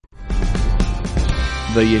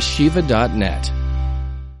theyeshiva.net.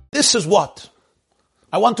 This is what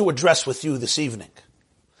I want to address with you this evening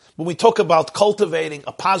when we talk about cultivating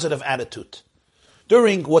a positive attitude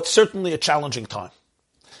during what's certainly a challenging time.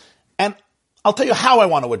 And I'll tell you how I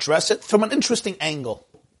want to address it from an interesting angle.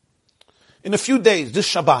 In a few days,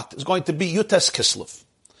 this Shabbat is going to be Yutes Kislev.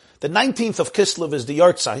 The 19th of Kislev is the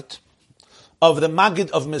yahrzeit of the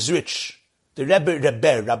Maggid of Mezrich, the Rabbi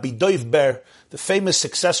Doiv Ber, the famous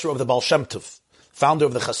successor of the Baal Shem Tov, founder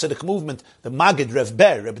of the Hasidic movement. The Maggid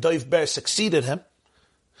Rabbi Doiv Ber succeeded him,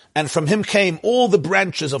 and from him came all the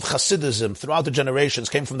branches of Hasidism throughout the generations,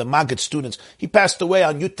 came from the Maggid students. He passed away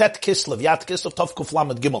on Yutet Kislev, Yat Kislev Tov Kuf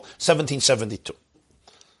Lamed Gimel, 1772.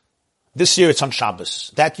 This year it's on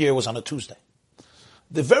Shabbos. That year was on a Tuesday.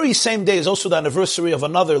 The very same day is also the anniversary of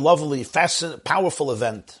another lovely, powerful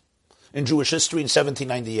event in Jewish history in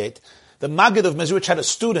 1798. The Maggid of Mezrich had a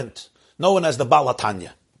student known as the Baal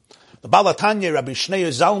HaTanya. The Baal HaTanya, Rabbi Shneur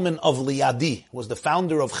Zalman of Liadi, was the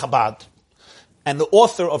founder of Chabad and the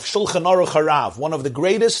author of Shulchan Aruch Harav, one of the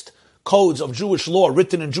greatest codes of Jewish law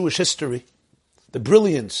written in Jewish history. The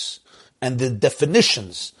brilliance and the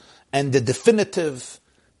definitions and the definitive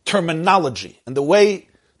terminology and the way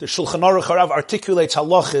the Shulchan Aruch Harav articulates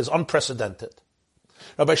halacha is unprecedented.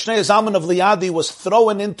 Rabbi Shneur Zalman of Liadi was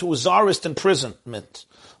thrown into Tsarist imprisonment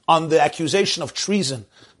on the accusation of treason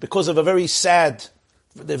because of a very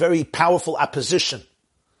very powerful opposition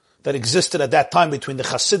that existed at that time between the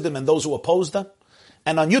Hasidim and those who opposed them.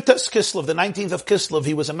 And on Yutes Kislev, the 19th of Kislev,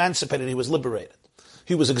 he was emancipated, he was liberated.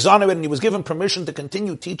 He was exonerated and he was given permission to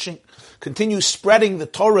continue teaching, continue spreading the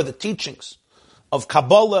Torah, the teachings of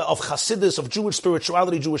Kabbalah, of Hasidus, of Jewish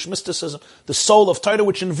spirituality, Jewish mysticism, the soul of Torah,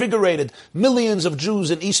 which invigorated millions of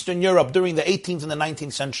Jews in Eastern Europe during the 18th and the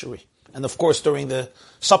 19th century. And of course, during the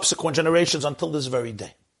subsequent generations until this very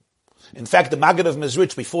day. In fact, the Maggid of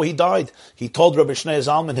Mezrich, before he died, he told Rabbi Shneur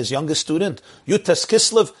Zalman, his youngest student, Yutes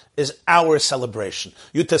Kislev is our celebration.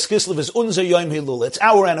 Yutes Kislev is unser Yom Hilul. It's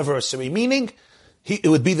our anniversary, meaning it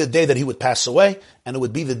would be the day that he would pass away, and it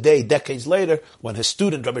would be the day, decades later, when his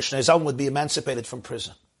student, Rabbi Shneur Zalman, would be emancipated from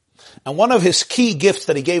prison. And one of his key gifts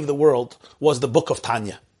that he gave the world was the Book of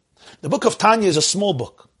Tanya. The Book of Tanya is a small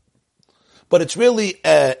book, but it's really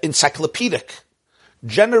an encyclopedic,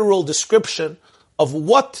 general description of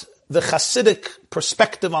what the Hasidic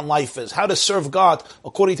perspective on life is, how to serve God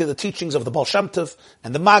according to the teachings of the Baal Shem Tov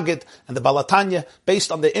and the Maggid and the Baal HaTanya, based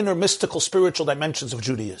on the inner mystical spiritual dimensions of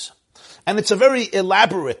Judaism. And it's a very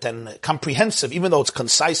elaborate and comprehensive, even though it's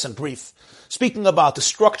concise and brief, speaking about the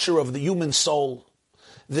structure of the human soul,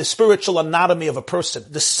 the spiritual anatomy of a person,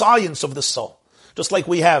 the science of the soul. Just like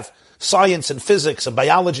we have science and physics and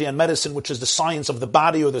biology and medicine, which is the science of the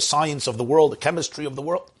body or the science of the world, the chemistry of the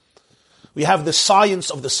world. We have the science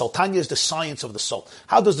of the soul. Tanya is the science of the soul.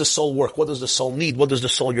 How does the soul work? What does the soul need? What does the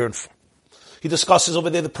soul yearn for? He discusses over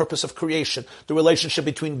there the purpose of creation, the relationship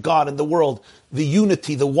between God and the world, the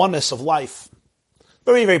unity, the oneness of life.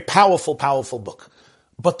 Very, very powerful, powerful book.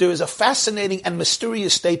 But there is a fascinating and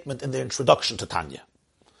mysterious statement in the introduction to Tanya.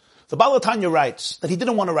 The Baal HaTanya writes that he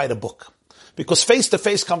didn't want to write a book because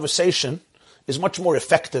face-to-face conversation is much more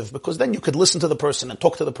effective, because then you could listen to the person and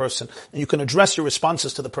talk to the person and you can address your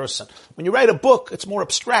responses to the person. When you write a book, it's more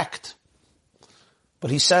abstract.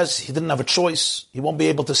 But he says he didn't have a choice. He won't be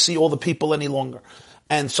able to see all the people any longer.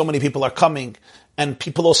 And so many people are coming, and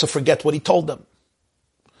people also forget what he told them.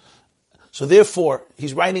 So therefore,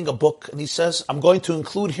 he's writing a book and he says, I'm going to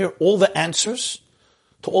include here all the answers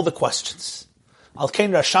to all the questions.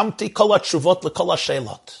 Al-Kain Rashamti Kol HaTshuvot L'Kol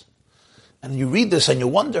HaSheilot. And you read this and you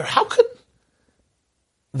wonder, how could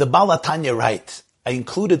the Baal HaTanya write, I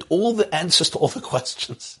included all the answers to all the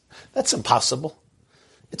questions? That's impossible.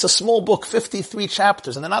 It's a small book, 53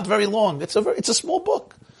 chapters, and they're not very long. It's a small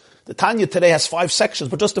book. The Tanya today has 5 sections,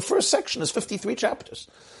 but just the first section is 53 chapters.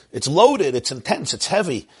 It's loaded, it's intense, it's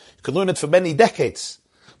heavy. You could learn it for many decades.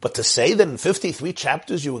 But to say that in 53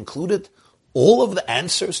 chapters you included all of the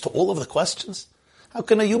answers to all of the questions, how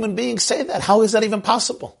can a human being say that? How is that even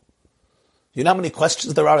possible? You know how many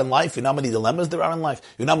questions there are in life? You know how many dilemmas there are in life?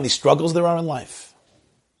 You know how many struggles there are in life?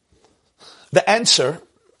 The answer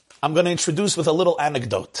I'm going to introduce with a little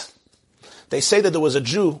anecdote. They say that there was a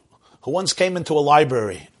Jew who once came into a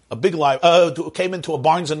library, came into a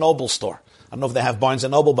Barnes & Noble store. I don't know if they have Barnes &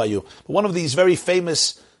 Noble by you, but one of these very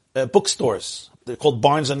famous bookstores, they're called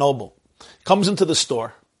Barnes & Noble, comes into the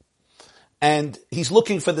store and he's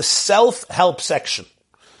looking for the self-help section.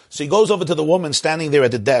 So he goes over to the woman standing there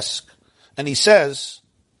at the desk and he says,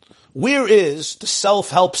 where is the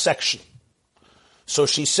self-help section? So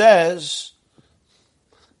she says,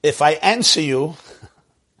 if I answer you,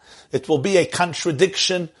 it will be a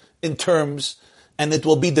contradiction in terms and it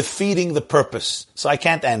will be defeating the purpose. So I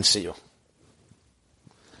can't answer you.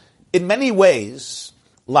 In many ways,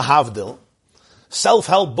 lahavdil,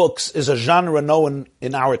 self-help books is a genre known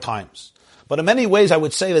in our times. But in many ways, I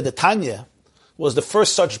would say that the Tanya was the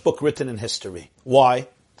first such book written in history. Why?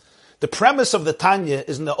 The premise of the Tanya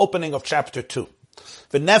is in the opening of chapter 2.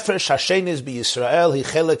 V'nefesh hashenis b'Yisrael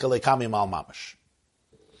hi chelek elekam imal mamash.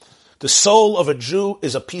 The soul of a Jew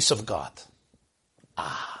is a piece of God.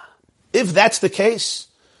 If that's the case,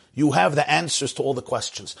 you have the answers to all the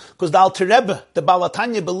questions. Because the Alter Rebbe, the Baal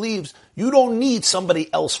HaTanya, believes you don't need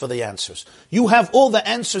somebody else for the answers. You have all the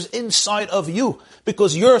answers inside of you,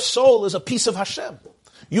 because your soul is a piece of Hashem.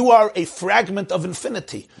 You are a fragment of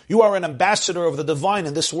infinity. You are an ambassador of the divine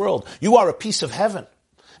in this world. You are a piece of heaven.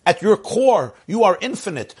 At your core, you are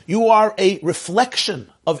infinite. You are a reflection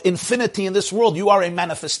of infinity in this world. You are a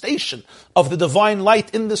manifestation of the divine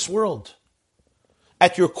light in this world.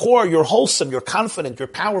 At your core, you're wholesome, you're confident, you're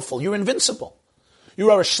powerful, you're invincible. You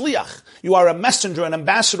are a shliach. You are a messenger, an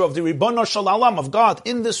ambassador of the Ribbono Shel Olam, of God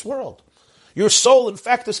in this world. Your soul, in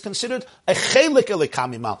fact, is considered a chelik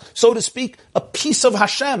elekam imal, so to speak, a piece of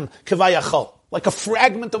Hashem, kevayachol, like a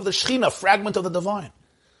fragment of the Shekhinah, a fragment of the divine.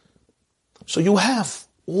 So you have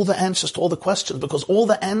all the answers to all the questions, because all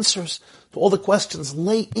the answers to all the questions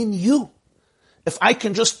lay in you. If I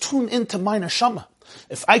can just tune into my neshama,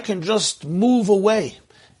 if I can just move away,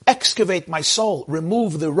 excavate my soul,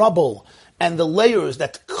 remove the rubble and the layers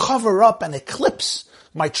that cover up and eclipse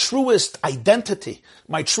my truest identity,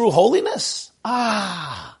 my true holiness,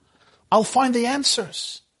 I'll find the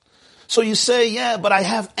answers. So you say, yeah, but I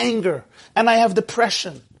have anger, and I have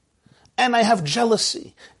depression, and I have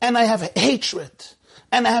jealousy, and I have hatred,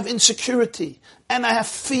 and I have insecurity, and I have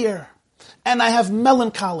fear, and I have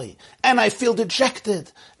melancholy, and I feel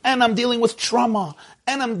dejected, and I'm dealing with trauma,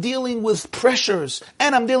 and I'm dealing with pressures,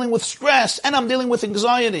 and I'm dealing with stress, and I'm dealing with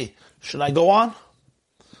anxiety. Should I go on?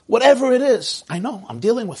 Whatever it is, I know, I'm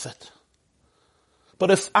dealing with it.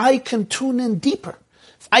 But if I can tune in deeper,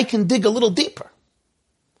 if I can dig a little deeper,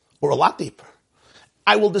 or a lot deeper,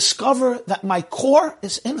 I will discover that my core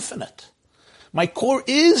is infinite. My core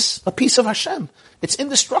is a piece of Hashem. It's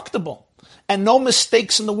indestructible. And no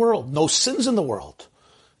mistakes in the world, no sins in the world,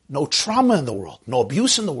 no trauma in the world, no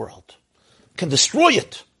abuse in the world can destroy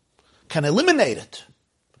it, can eliminate it,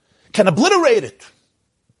 can obliterate it.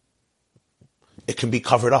 It can be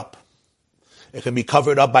covered up. It can be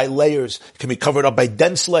covered up by layers. It can be covered up by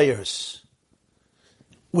dense layers,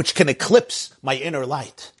 which can eclipse my inner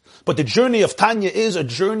light. But the journey of Tanya is a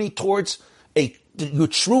journey towards your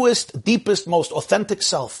truest, deepest, most authentic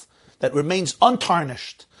self that remains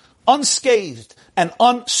untarnished, unscathed, and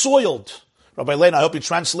unsoiled. Rabbi Lena, I hope you're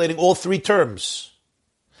translating all three terms.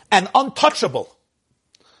 And untouchable.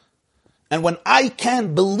 And when I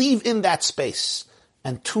can believe in that space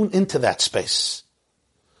and tune into that space,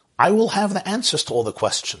 I will have the answers to all the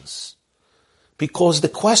questions. Because the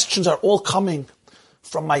questions are all coming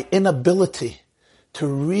from my inability to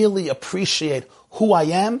really appreciate who I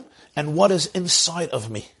am and what is inside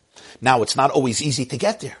of me. Now, it's not always easy to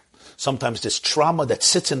get there. Sometimes there's trauma that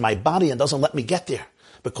sits in my body and doesn't let me get there,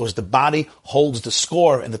 because the body holds the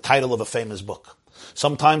score in the title of a famous book.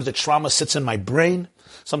 Sometimes the trauma sits in my brain.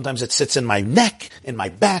 Sometimes it sits in my neck, in my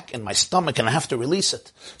back, in my stomach, and I have to release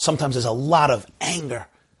it. Sometimes there's a lot of anger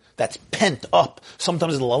that's pent up.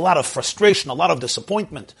 Sometimes there's a lot of frustration, a lot of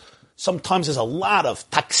disappointment. Sometimes there's a lot of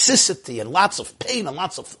toxicity and lots of pain and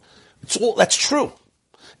that's true.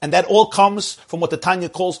 And that all comes from what the Tanya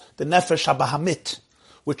calls the nefesh habahamit,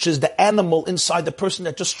 which is the animal inside the person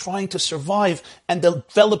that's just trying to survive and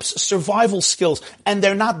develops survival skills. And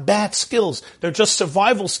they're not bad skills. They're just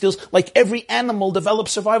survival skills. Like every animal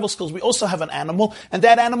develops survival skills. We also have an animal, and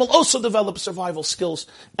that animal also develops survival skills.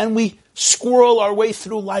 And we squirrel our way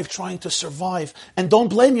through life trying to survive. And don't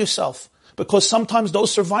blame yourself, because sometimes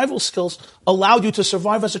those survival skills allowed you to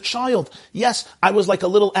survive as a child. Yes, I was like a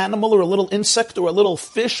little animal or a little insect or a little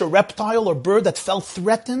fish or reptile or bird that felt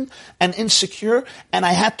threatened and insecure, and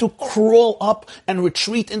I had to crawl up and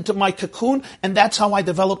retreat into my cocoon, and that's how I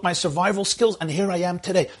developed my survival skills, and here I am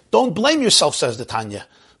today. Don't blame yourself, says the Tanya,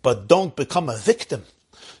 but don't become a victim.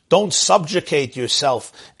 Don't subjugate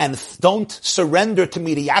yourself, and don't surrender to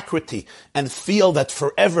mediocrity and feel that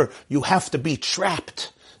forever you have to be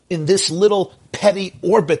trapped in this little petty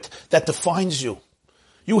orbit that defines you.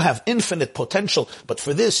 You have infinite potential, but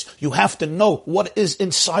for this, you have to know what is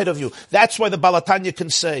inside of you. That's why the Baal HaTanya can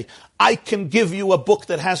say, I can give you a book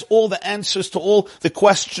that has all the answers to all the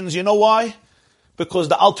questions. You know why? Because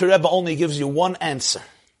the Alter Rebbe only gives you one answer.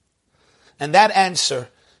 And that answer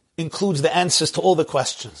includes the answers to all the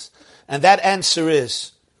questions. And that answer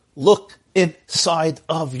is, look inside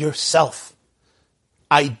of yourself.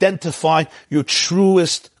 Identify your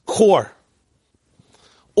truest core.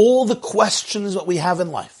 All the questions that we have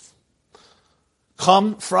in life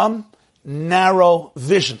come from narrow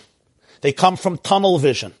vision. They come from tunnel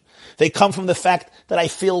vision. They come from the fact that I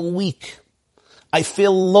feel weak. I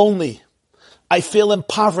feel lonely. I feel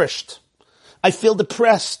impoverished. I feel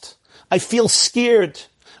depressed. I feel scared.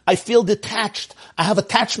 I feel detached. I have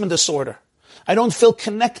attachment disorder. I don't feel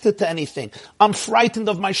connected to anything. I'm frightened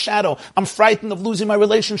of my shadow. I'm frightened of losing my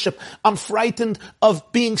relationship. I'm frightened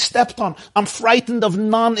of being stepped on. I'm frightened of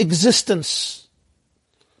non-existence.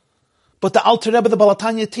 But the Alter Rebbe, the Baal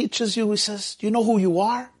HaTanya, teaches you, he says, do you know who you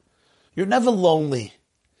are? You're never lonely.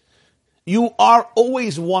 You are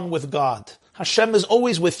always one with God. Hashem is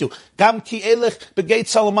always with you. As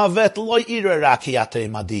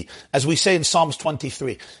we say in Psalms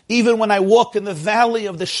 23. Even when I walk in the valley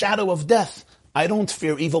of the shadow of death, I don't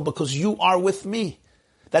fear evil because you are with me.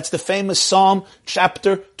 That's the famous Psalm,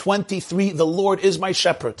 chapter 23, the Lord is my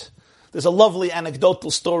shepherd. There's a lovely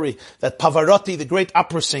anecdotal story that Pavarotti, the great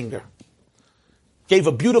opera singer, gave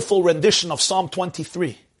a beautiful rendition of Psalm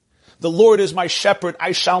 23. The Lord is my shepherd,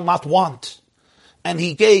 I shall not want. And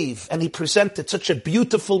he presented such a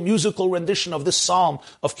beautiful musical rendition of this psalm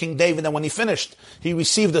of King David. And when he finished, he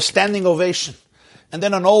received a standing ovation. And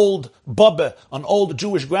then an old Bubba, an old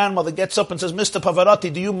Jewish grandmother, gets up and says, Mr.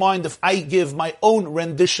 Pavarotti, do you mind if I give my own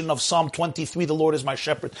rendition of Psalm 23, the Lord is my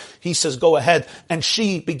shepherd? He says, go ahead. And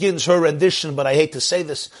she begins her rendition, but I hate to say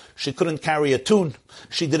this, she couldn't carry a tune.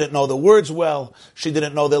 She didn't know the words well. She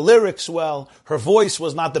didn't know the lyrics well. Her voice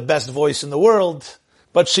was not the best voice in the world.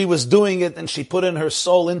 But she was doing it and she put in her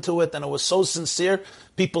soul into it and it was so sincere,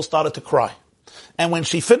 people started to cry. And when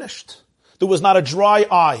she finished, there was not a dry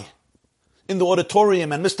eye in the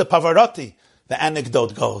auditorium, and Mr. Pavarotti, the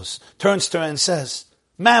anecdote goes, turns to her and says,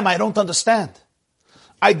 ma'am, I don't understand.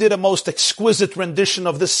 I did a most exquisite rendition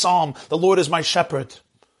of this psalm, the Lord is my shepherd.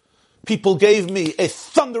 People gave me a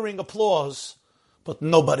thundering applause, but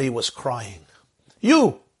nobody was crying.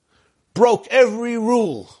 You broke every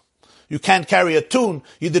rule. You can't carry a tune.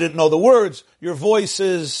 You didn't know the words. Your voice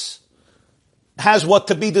has what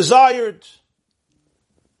to be desired.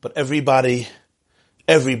 But everybody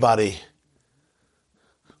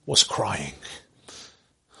was crying.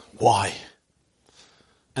 Why?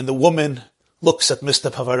 And the woman looks at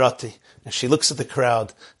Mr. Pavarotti and she looks at the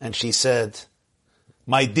crowd and she said,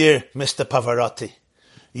 my dear Mr. Pavarotti,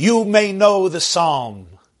 you may know the psalm,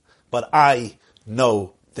 but I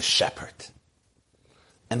know the shepherd.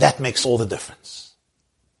 And that makes all the difference.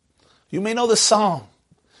 You may know the psalm.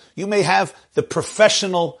 You may have the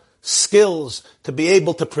professional skills to be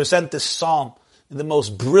able to present this psalm in the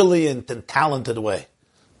most brilliant and talented way.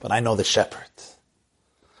 But I know the shepherd.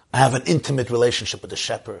 I have an intimate relationship with the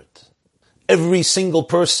shepherd. Every single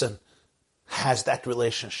person has that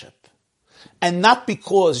relationship. And not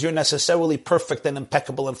because you're necessarily perfect and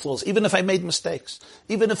impeccable and flawless. Even if I made mistakes.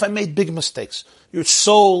 Even if I made big mistakes. Your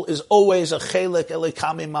soul is always a chelek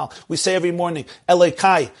Elokai mimal. We say every morning,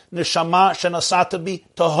 Elokai, neshama shenasata bi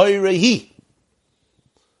tahorehi.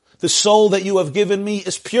 The soul that you have given me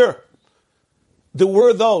is pure. There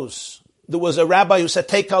were those. There was a rabbi who said,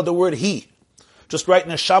 take out the word he. Just write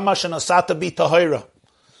neshama shenasata bi tahora.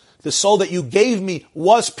 The soul that you gave me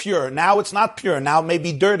was pure. Now it's not pure. Now it may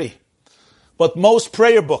be dirty. But most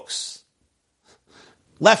prayer books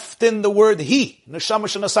left in the word he. Neshama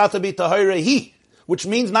shenasata bi tahora he. Which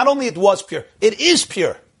means not only it was pure, it is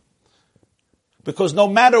pure. Because no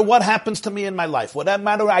matter what happens to me in my life, whatever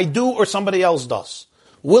matter I do or somebody else does,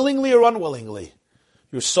 willingly or unwillingly,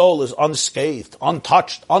 your soul is unscathed,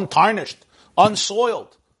 untouched, untarnished,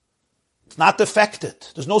 unsoiled. It's not defected.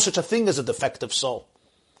 There's no such a thing as a defective soul.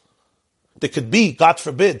 There could be, God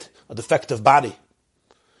forbid, a defective body.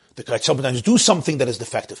 They could sometimes do something that is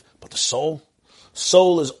defective. But the soul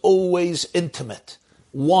is always intimate,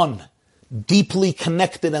 one, deeply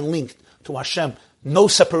connected and linked to Hashem. No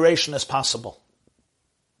separation is possible.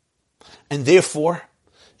 And therefore,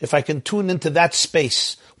 if I can tune into that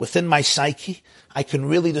space within my psyche, I can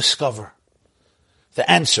really discover the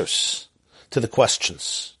answers to the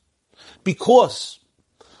questions. Because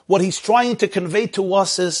what he's trying to convey to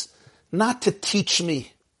us is not to teach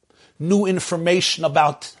me new information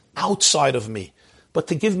about outside of me, but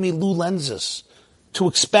to give me new lenses, to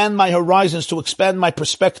expand my horizons, to expand my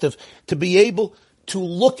perspective, to be able to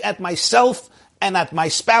look at myself and at my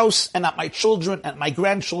spouse and at my children and my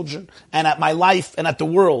grandchildren and at my life and at the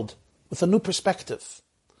world with a new perspective.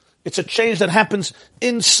 It's a change that happens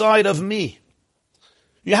inside of me.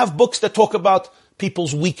 You have books that talk about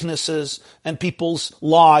people's weaknesses and people's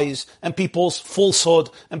lies and people's falsehood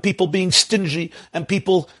and people being stingy and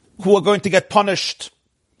people who are going to get punished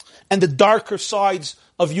and the darker sides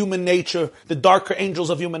of human nature, the darker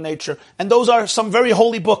angels of human nature. And those are some very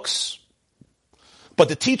holy books. But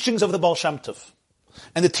the teachings of the Baal Shem Tov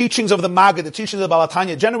and the teachings of the Maggid, the teachings of the Baal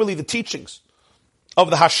HaTanya, generally the teachings of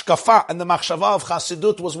the Hashkafa and the Machshava of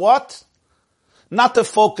Chassidut was what? Not to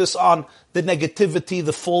focus on the negativity,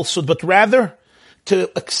 the falsehood, but rather to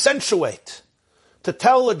accentuate, to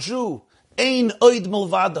tell a Jew, Ein oid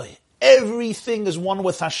milvadai, everything is one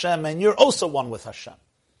with Hashem and you're also one with Hashem.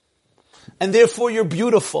 And therefore you're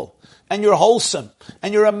beautiful, and you're wholesome,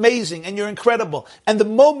 and you're amazing, and you're incredible. And the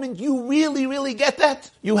moment you really, really get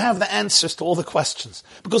that, you have the answers to all the questions.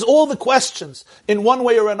 Because all the questions, in one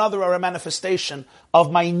way or another, are a manifestation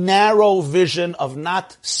of my narrow vision of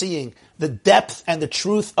not seeing the depth and the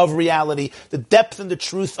truth of reality, the depth and the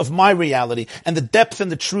truth of my reality, and the depth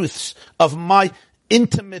and the truths of my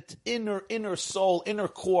intimate, inner soul, inner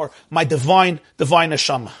core, my divine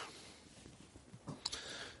neshama.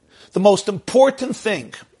 The most important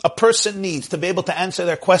thing a person needs to be able to answer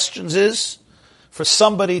their questions is for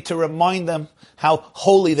somebody to remind them how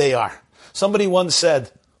holy they are. Somebody once said,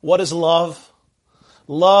 what is love?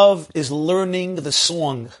 Love is learning the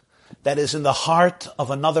song that is in the heart of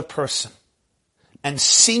another person and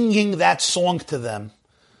singing that song to them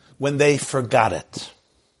when they forgot it.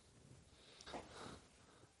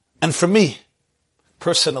 And for me,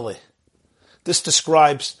 personally, this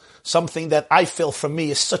describes something that I feel for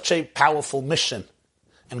me is such a powerful mission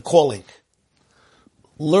and calling.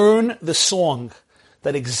 Learn the song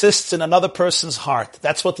that exists in another person's heart.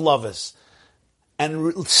 That's what love is.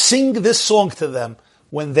 And sing this song to them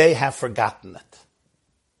when they have forgotten it.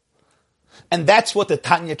 And that's what the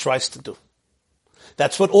Tanya tries to do.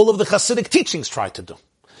 That's what all of the Hasidic teachings try to do.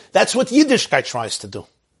 That's what Yiddishkeit tries to do.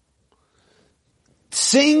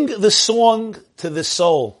 Sing the song to the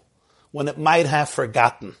soul when it might have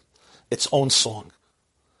forgotten its own song.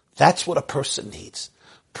 That's what a person needs.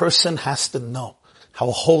 Person has to know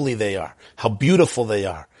how holy they are, how beautiful they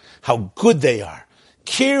are, how good they are.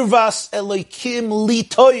 Kirvas Elokim li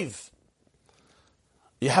toiv.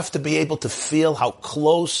 You have to be able to feel how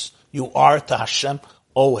close you are to Hashem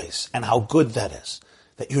always, and how good that is.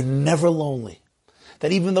 That you're never lonely.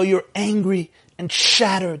 That even though you're angry and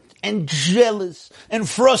shattered and jealous and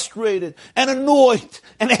frustrated and annoyed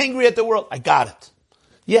and angry at the world, I got it.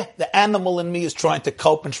 Yeah, the animal in me is trying to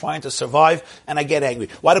cope and trying to survive, and I get angry.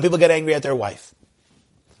 Why do people get angry at their wife?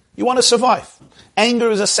 You want to survive.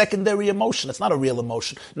 Anger is a secondary emotion. It's not a real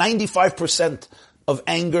emotion. 95% of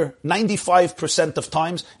anger, 95% of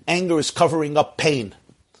times, anger is covering up pain.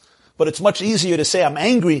 But it's much easier to say I'm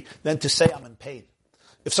angry than to say I'm in pain.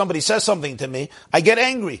 If somebody says something to me, I get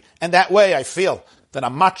angry, and that way I feel that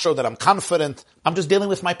I'm macho, that I'm confident. I'm just dealing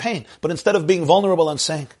with my pain. But instead of being vulnerable and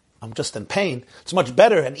saying, I'm just in pain, it's much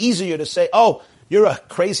better and easier to say, oh, you're a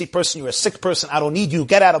crazy person, you're a sick person, I don't need you,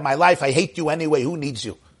 get out of my life, I hate you anyway, who needs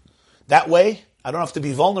you? That way, I don't have to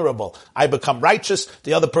be vulnerable. I become righteous,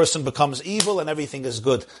 the other person becomes evil, and everything is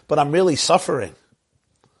good. But I'm really suffering.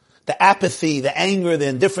 The apathy, the anger, the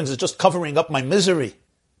indifference is just covering up my misery.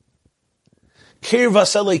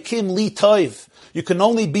 Kirvas Elokim li toiv. You can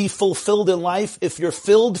only be fulfilled in life if you're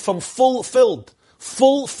filled from fulfilled.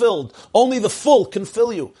 Fulfilled. Only the full can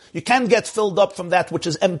fill you. You can't get filled up from that which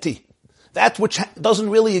is empty. That which doesn't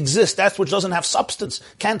really exist, that which doesn't have substance,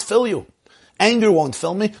 can't fill you. Anger won't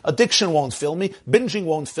fill me, addiction won't fill me, binging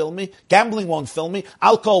won't fill me, gambling won't fill me,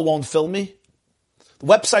 alcohol won't fill me,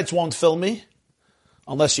 websites won't fill me,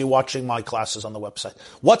 unless you're watching my classes on the website.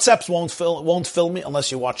 WhatsApps won't fill me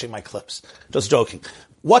unless you're watching my clips. Just joking.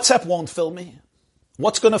 WhatsApp won't fill me.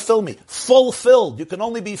 What's going to fill me? Fulfilled. You can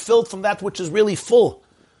only be filled from that which is really full.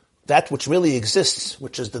 That which really exists,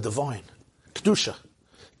 which is the divine. Kedusha.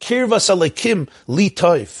 Kirvas Elokim li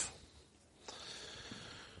toiv.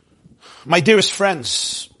 My dearest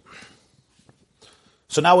friends,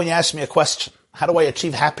 so now when you ask me a question, how do I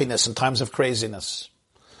achieve happiness in times of craziness?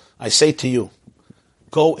 I say to you,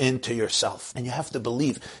 go into yourself. And you have to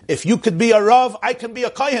believe, if you could be a Rav, I can be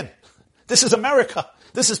a Kohen. This is America.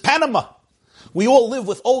 This is Panama. We all live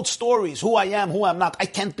with old stories, who I am, who I'm not. I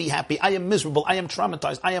can't be happy. I am miserable. I am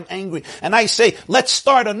traumatized. I am angry. And I say, let's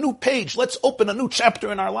start a new page. Let's open a new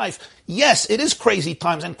chapter in our life. Yes, it is crazy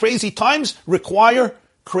times, and crazy times require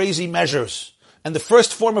crazy measures. And the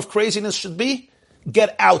first form of craziness should be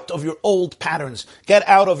Get out of your old patterns. Get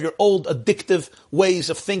out of your old addictive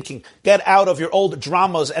ways of thinking. Get out of your old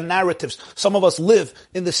dramas and narratives. Some of us live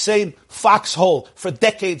in the same foxhole for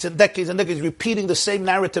decades and decades and decades, repeating the same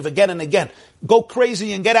narrative again and again. Go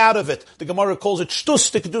crazy and get out of it. The Gemara calls it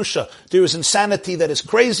shtus tikdusha. There is insanity that is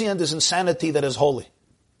crazy and there's insanity that is holy.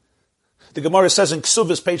 The Gemara says in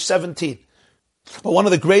Ksubis, page 17, but one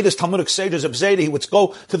of the greatest Talmudic sages, Reb Zeri, he would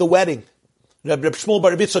go to the wedding. Reb Shmuel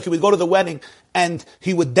Bar Yitzchak, he would go to the wedding and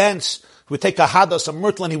he would dance. He would take a hadas, a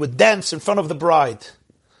myrtle, and he would dance in front of the bride.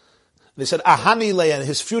 They said, Ahanile, at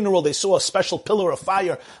his funeral, they saw a special pillar of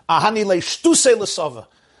fire. Ahanile shtuse l'sava.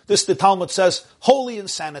 This, the Talmud says, holy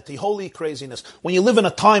insanity, holy craziness. When you live in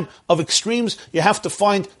a time of extremes, you have to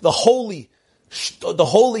find the holy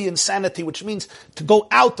insanity, which means to go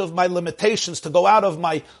out of my limitations, to go out of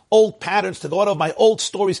my old patterns, to go out of my old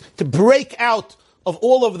stories, to break out of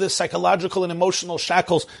all of this psychological and emotional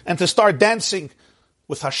shackles, and to start dancing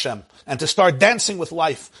with Hashem, and to start dancing with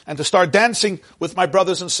life, and to start dancing with my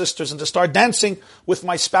brothers and sisters, and to start dancing with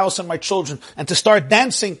my spouse and my children, and to start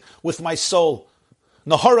dancing with my soul.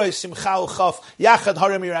 Naharai simcha uchaf, yachad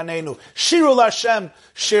harem yiranenu, shiru l'Hashem,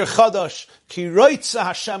 shir chadash, ki roitza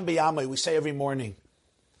Hashem b'yamai, we say every morning.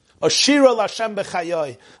 Ashira l'Hashem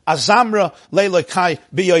b'chayai, azamra leilokai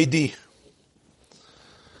b'yoidi.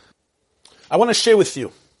 I want to share with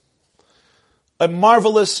you a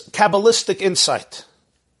marvelous Kabbalistic insight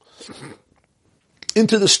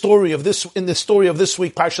into the story of this, in the story of this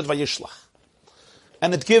week, Parshat Vayishlach.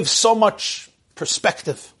 And it gives so much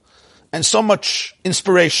perspective and so much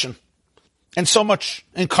inspiration and so much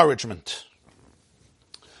encouragement.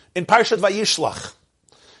 In Parshat Vayishlach,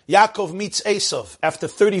 Yaakov meets Esav after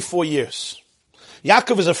 34 years.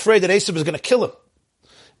 Yaakov is afraid that Esav is going to kill him.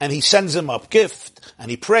 And he sends him a gift, and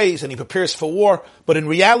he prays, and he prepares for war. But in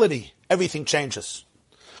reality, everything changes.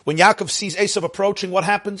 When Yaakov sees Esav approaching, what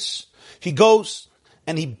happens? He goes,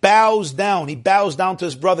 and he bows down. He bows down to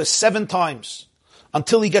his brother 7 times,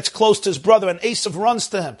 until he gets close to his brother, and Esav runs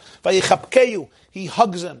to him. Vayichapkeyu, he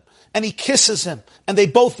hugs him, and he kisses him, and they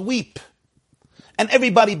both weep. And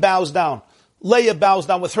everybody bows down. Leah bows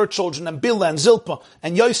down with her children, and Bilhah and Zilpah,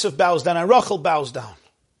 and Yosef bows down, and Rachel bows down.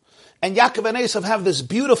 And Yaakov and Esav have this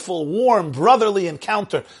beautiful, warm, brotherly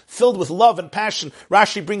encounter filled with love and passion.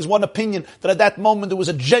 Rashi brings one opinion that at that moment there was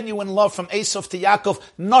a genuine love from Esav to Yaakov.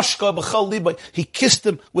 Noshka b'chal libay. He kissed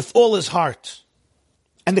him with all his heart.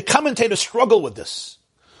 And the commentators struggle with this.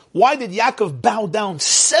 Why did Yaakov bow down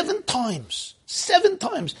 7 times? 7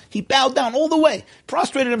 times. He bowed down all the way,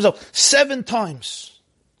 prostrated himself 7 times.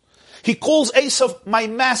 He calls Esav my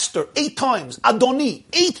master 8 times. Adoni.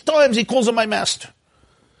 8 times he calls him my master.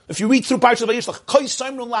 If you read through Parshat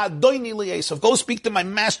Vayishlach, go speak to my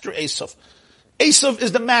master Esav. Esav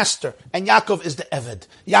is the master, and Yaakov is the Eved.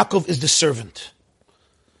 Yaakov is the servant.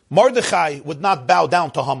 Mordechai would not bow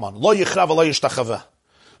down to Haman. Lo yichra v'lo yishtachava.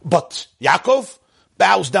 But Yaakov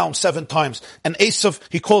bows down 7 times, and Esav,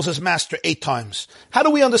 he calls his master 8 times. How do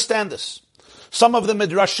we understand this? Some of the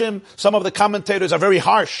midrashim, some of the commentators are very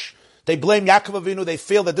harsh. They blame Yaakov Avinu. They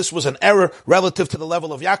feel that this was an error relative to the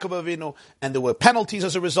level of Yaakov Avinu, and there were penalties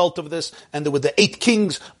as a result of this, and there were the 8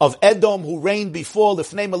 kings of Edom who reigned before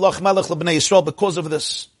Lifnei Melech Melech L'Bnei Yisrael because of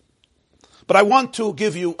this. But I want to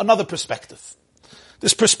give you another perspective.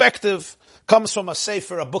 This perspective comes from a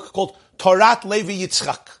sefer, a book called Torat Levi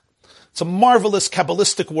Yitzchak. It's a marvelous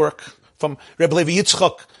Kabbalistic work from Reb Levi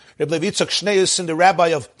Yitzchak. Reb Levi Yitzchak Shneyasin, the rabbi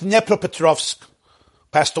of Dnepropetrovsk,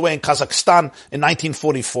 passed away in Kazakhstan in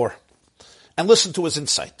 1944. And listen to his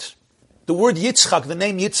insight. The word Yitzchak, the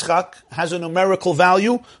name Yitzchak, has a numerical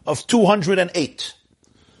value of 208.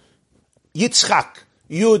 Yitzchak,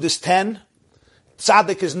 Yud is 10,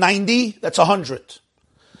 Tzadik is 90, that's 100.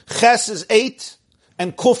 Ches is 8,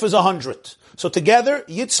 and Kuf is 100. So together,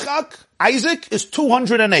 Yitzchak, Isaac, is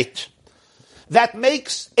 208. That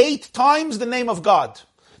makes 8 times the name of God.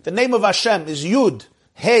 The name of Hashem is Yud,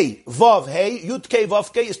 Hey, Vav, Hey. Yud, Kei,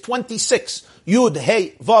 Vav, Kei is 26. Yud,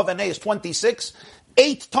 Hey, Vav, and Hey is 26.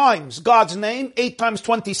 8 times God's name, 8 times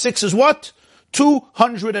 26 is what?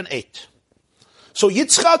 208. So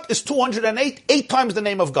Yitzchak is 208, 8 times the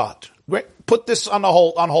name of God. Great. Put this on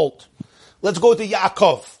hold. Let's go to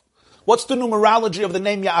Yaakov. What's the numerology of the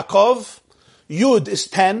name Yaakov? Yud is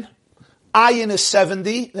 10. Ayin is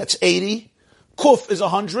 70, that's 80. Kuf is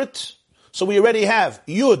 100. So we already have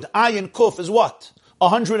Yud, Ayin, Kuf is what?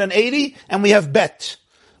 180, and we have Bet,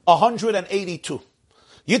 182.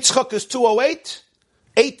 Yitzchak is 208,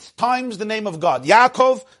 8 times the name of God.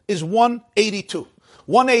 Yaakov is 182.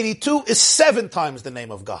 182 is 7 times the name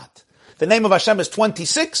of God. The name of Hashem is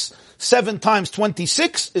 26. 7 times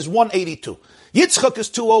 26 is 182. Yitzchak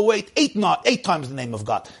is 208, 8 times the name of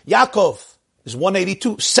God. Yaakov is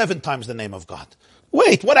 182, 7 times the name of God.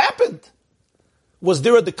 Wait, what happened? Was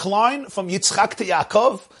there a decline from Yitzchak to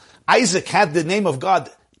Yaakov? Isaac had the name of God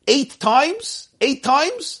 8 times,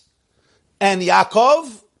 and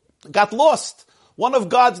Yaakov got lost. One of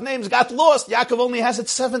God's names got lost. Yaakov only has it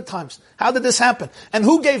 7 times. How did this happen? And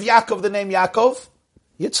who gave Yaakov the name Yaakov?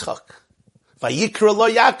 Yitzchak. Vayikra lo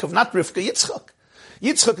Yaakov, not Rivka, Yitzchak.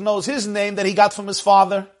 Yitzchak knows his name that he got from his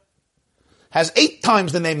father, has 8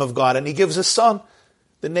 times the name of God, and he gives his son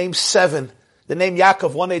the name 7. The name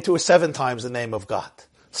Yaakov, 182 is 7 times the name of God.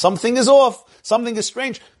 Something is off. Something is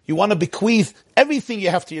strange. You want to bequeath everything you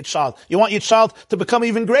have to your child. You want your child to become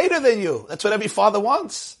even greater than you. That's what every father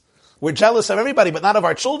wants. We're jealous of everybody, but not of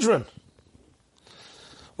our children.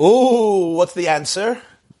 Ooh, what's the answer?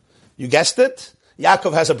 You guessed it.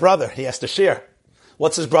 Yaakov has a brother. He has to share.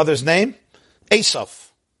 What's his brother's name? Esav.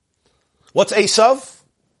 What's Esav?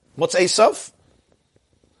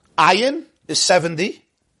 Ayin is 70.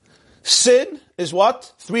 Sin is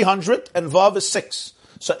what? 300. And Vav is 6.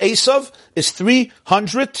 So Esav is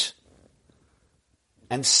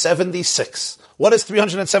 376. What is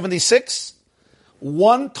 376?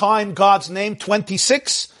 1 time God's name,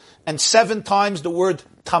 26, and 7 times the word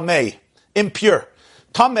Tameh, impure.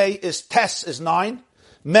 Tameh is Tes is 9,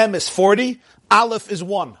 Mem is 40, Aleph is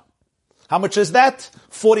 1. How much is that?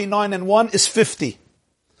 49 and 1 is 50.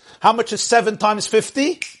 How much is 7 times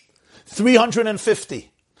 50?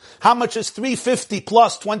 350. How much is 350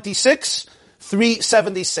 plus 26?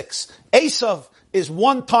 376. Esav is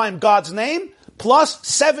 1 time God's name plus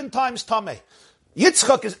 7 times Tameh.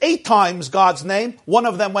 Yitzchak is 8 times God's name. 1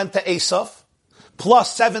 of them went to Esav.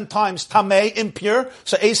 Plus 7 times Tameh, impure.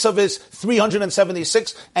 So Esav is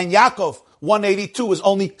 376. And Yaakov, 182, is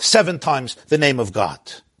only 7 times the name of God.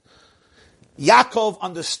 Yaakov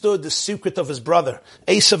understood the secret of his brother.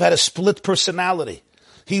 Esav had a split personality.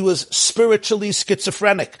 He was spiritually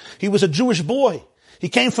schizophrenic. He was a Jewish boy. He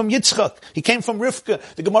came from Yitzchak. He came from Rivka.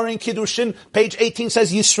 The Gemara in Kiddushin, page 18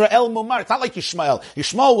 says Yisrael Mumar. It's not like Yishmael.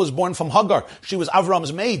 Yishmael was born from Hagar. She was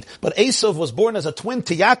Avram's maid. But Esav was born as a twin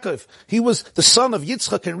to Yaakov. He was the son of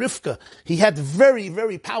Yitzchak and Rivka. He had very,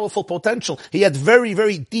 very powerful potential. He had very,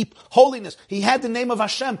 very deep holiness. He had the name of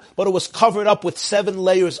Hashem, but it was covered up with 7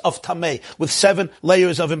 layers of Tameh, with 7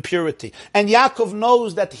 layers of impurity. And Yaakov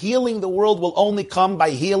knows that healing the world will only come by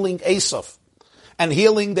healing Esav. And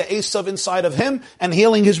healing the Esav inside of him, and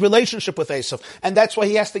healing his relationship with Esav. And that's why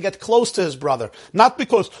he has to get close to his brother. Not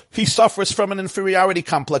because he suffers from an inferiority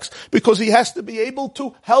complex, because he has to be able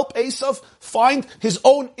to help Esav find his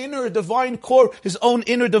own inner divine core, his own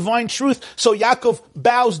inner divine truth. So Yaakov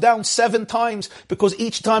bows down 7 times, because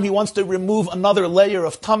each time he wants to remove another layer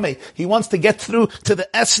of Tameh. He wants to get through to the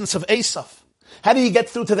essence of Esav. How do you get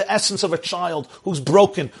through to the essence of a child who's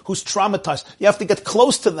broken, who's traumatized? You have to get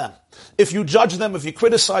close to them. If you judge them, if you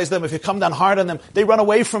criticize them, if you come down hard on them, they run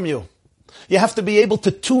away from you. You have to be able to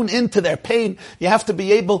tune into their pain. You have to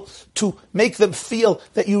be able to make them feel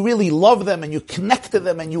that you really love them and you connect to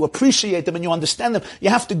them and you appreciate them and you understand them. You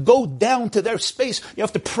have to go down to their space. You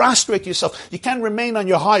have to prostrate yourself. You can't remain on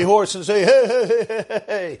your high horse and say, hey, hey, hey, hey,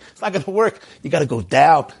 hey. It's not going to work. You got to go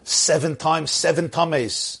down 7 times, 7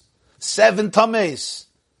 tames. 7 tames.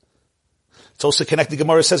 It's also connected.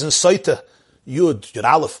 Gemara says in Soita, Yud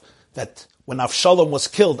Aleph, that when Avshalom was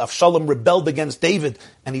killed, Avshalom rebelled against David,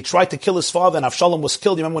 and he tried to kill his father, and Avshalom was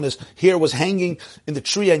killed. You remember when his hair was hanging in the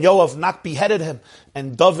tree, and Yoav not beheaded him,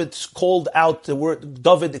 and David called out the word,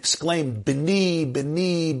 David exclaimed, Beni,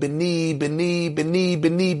 Beni, Beni, Beni, Beni,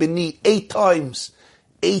 Beni, Beni, 8 times.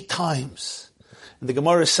 8 times. And the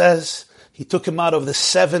Gemara says, he took him out of the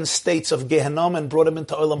 7 states of Gehenna and brought him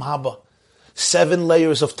into Olam Haba. 7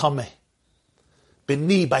 layers of Tameh.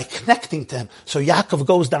 Beni, by connecting to him. So Yaakov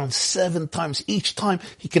goes down 7 times. Each time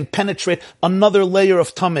he can penetrate another layer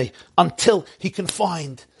of Tameh until he can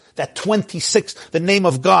find that 26, the name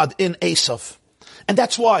of God in Esav. And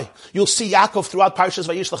that's why you'll see Yaakov throughout Parshas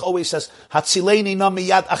Vayishlach always says, Hatzileini na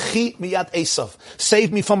miyad achi miyad Esav.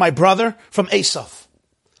 Save me from my brother, from Esav.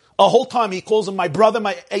 A whole time he calls him my brother,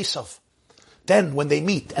 my Esav. Then when they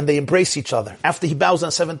meet and they embrace each other, after he bows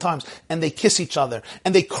down 7 times, and they kiss each other,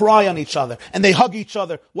 and they cry on each other, and they hug each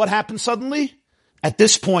other, what happens suddenly? At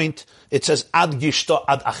this point, it says, Ad gishto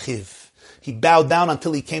ad achiv. He bowed down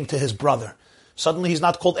until he came to his brother. Suddenly he's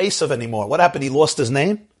not called Esav anymore. What happened? He lost his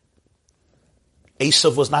name?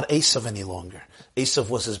 Esav was not Esav any longer. Esav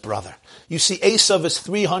was his brother. You see, Esav is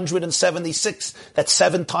 376. That's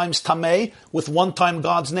 7 times Tameh with 1 time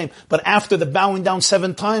God's name. But after the bowing down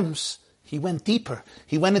 7 times, He went deeper.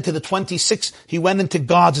 He went into the 26. He went into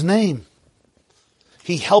God's name.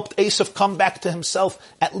 He helped Esav come back to himself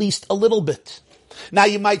at least a little bit. Now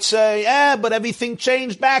you might say, but everything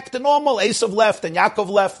changed back to normal. Esav left and Yaakov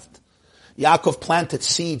left. Yaakov planted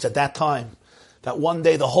seeds at that time that one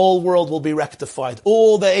day the whole world will be rectified.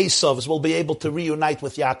 All the Esavs will be able to reunite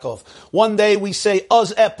with Yaakov. One day we say, all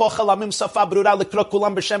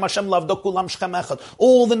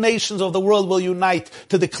the nations of the world will unite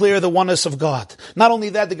to declare the oneness of God. Not only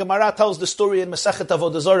that, the Gemara tells the story in Masechet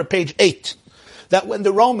Avodah Zarah, page 8, that when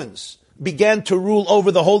the Romans began to rule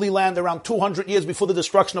over the Holy Land around 200 years before the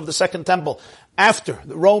destruction of the Second Temple, after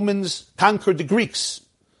the Romans conquered the Greeks,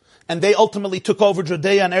 and they ultimately took over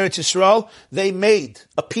Judea and Eretz Yisrael, they made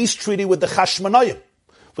a peace treaty with the Chashmonaim,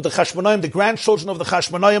 the grandchildren of the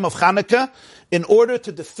Chashmonaim of Hanukkah, in order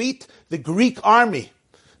to defeat the Greek army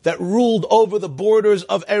that ruled over the borders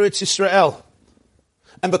of Eretz Yisrael.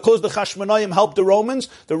 And because the Chashmonaim helped the Romans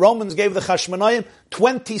gave the Chashmonaim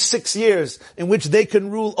 26 years in which they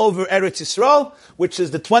can rule over Eretz Yisrael, which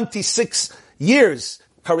is the 26 years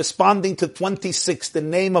corresponding to 26, the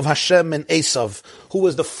name of Hashem in Esav, who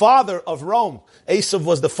was the father of Rome. Esav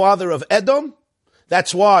was the father of Edom.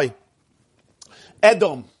 That's why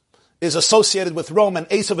Edom is associated with Rome and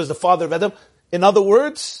Esav is the father of Edom. In other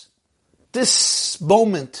words, this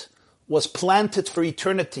moment was planted for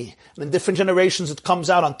eternity. And in different generations it comes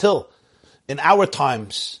out until in our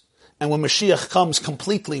times. And when Mashiach comes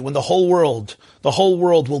completely, when the whole world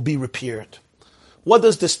will be repaired. What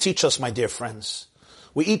does this teach us, my dear friends?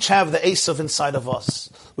 We each have the Esav inside of us.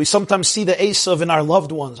 We sometimes see the Esav in our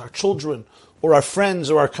loved ones, our children, or our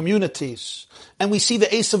friends, or our communities. And we see the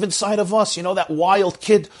Esav inside of us. You know, that wild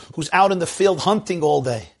kid who's out in the field hunting all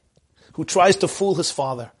day, who tries to fool his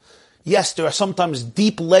father. Yes, there are sometimes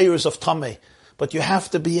deep layers of tameh, but you have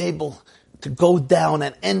to be able to go down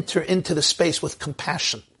and enter into the space with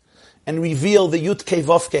compassion and reveal the Yud Kei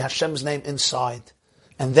Vav Kei, Hashem's name, inside.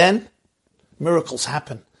 And then miracles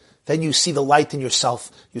happen. Then you see the light in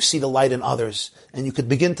yourself, you see the light in others, and you could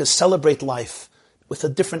begin to celebrate life with a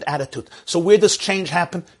different attitude. So where does change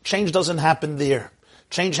happen? Change doesn't happen there.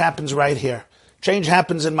 Change happens right here. Change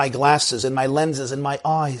happens in my glasses, in my lenses, in my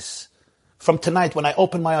eyes. From tonight, when I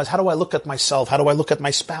open my eyes, how do I look at myself? How do I look at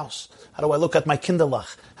my spouse? How do I look at my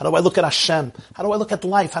kinderlach? How do I look at Hashem? How do I look at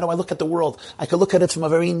life? How do I look at the world? I could look at it from a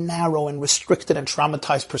very narrow and restricted and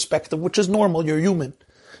traumatized perspective, which is normal, you're human.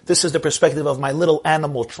 This is the perspective of my little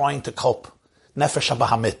animal trying to cope. Nefesh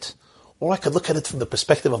HaBahamit. Or I could look at it from the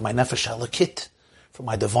perspective of my Nefesh HaElokit, from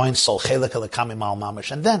my divine soul, Chelek Elokamim Al Mamish.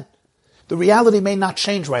 And then, the reality may not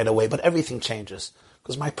change right away, but everything changes.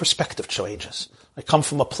 Because my perspective changes. I come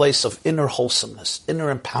from a place of inner wholesomeness,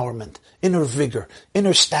 inner empowerment, inner vigor,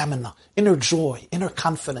 inner stamina, inner joy, inner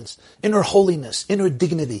confidence, inner holiness, inner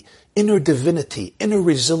dignity, inner divinity, inner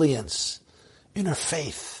resilience, inner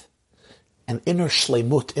faith, and inner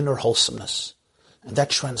shleimut, inner wholesomeness. And that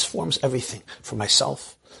transforms everything for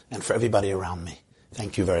myself and for everybody around me.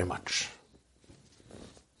 Thank you very much.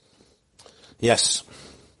 Yes,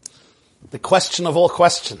 the question of all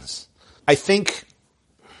questions. I think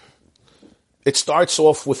it starts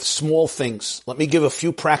off with small things. Let me give a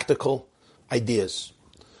few practical ideas.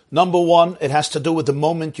 Number one, it has to do with the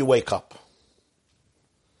moment you wake up.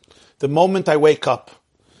 The moment I wake up,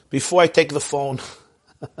 before I take the phone,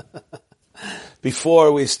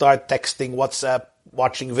 before we start texting, WhatsApp,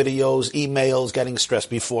 watching videos, emails, getting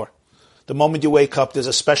stressed, before. The moment you wake up, there's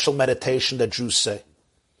a special meditation that Jews say.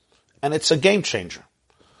 And it's a game changer.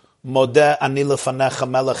 Modeh ani lefanecha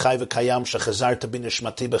melech chai v'kayam shechazarta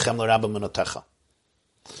b'nishmati b'chem l'rabba menotecha.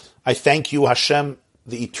 I thank you, Hashem,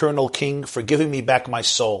 the eternal King, for giving me back my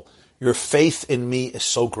soul. Your faith in me is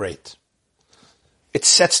so great. It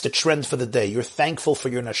sets the trend for the day. You're thankful for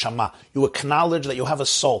your neshama. You acknowledge that you have a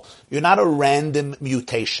soul. You're not a random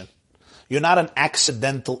mutation. You're not an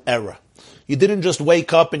accidental error. You didn't just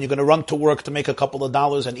wake up and you're going to run to work to make a couple of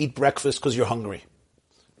dollars and eat breakfast because you're hungry.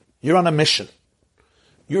 You're on a mission.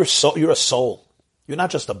 You're a soul. You're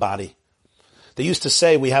not just a body. They used to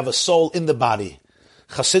say we have a soul in the body.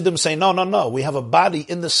 Chassidim say, no. We have a body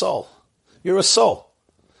in the soul. You're a soul.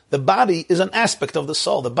 The body is an aspect of the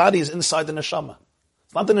soul. The body is inside the neshama.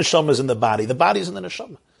 It's not the neshama is in the body. The body is in the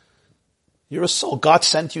neshama. You're a soul. God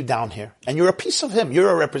sent you down here. And you're a piece of Him.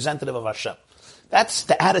 You're a representative of Hashem. That's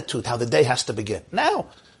the attitude, how the day has to begin. Now,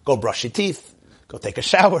 go brush your teeth. Go take a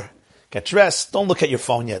shower. Get dressed. Don't look at your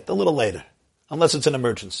phone yet. A little later. Unless it's an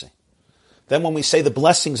emergency. Then when we say the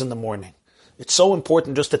blessings in the morning, it's so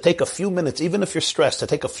important just to take a few minutes, even if you're stressed, to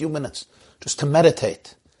take a few minutes, just to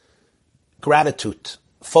meditate. Gratitude.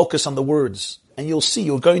 Focus on the words. And you'll see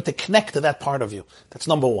you're going to connect to that part of you. That's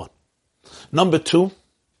number one. Number two,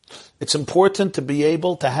 it's important to be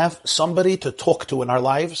able to have somebody to talk to in our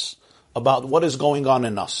lives about what is going on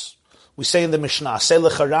in us. We say in the Mishnah,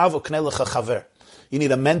 you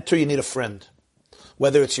need a mentor, you need a friend.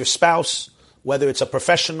 Whether it's your spouse, whether it's a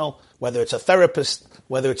professional, whether it's a therapist,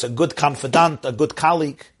 whether it's a good confidant, a good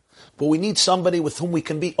colleague. But we need somebody with whom we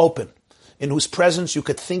can be open, in whose presence you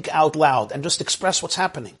could think out loud and just express what's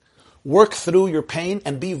happening. Work through your pain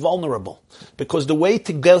and be vulnerable. Because the way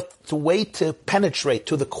to penetrate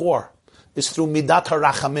to the core is through midat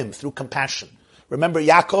harachamim, through compassion. Remember,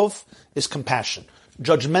 Yaakov is compassion.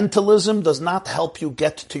 Judgmentalism does not help you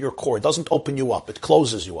get to your core. It doesn't open you up. It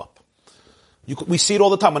closes you up. We see it all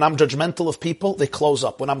the time. When I'm judgmental of people, they close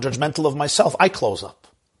up. When I'm judgmental of myself, I close up.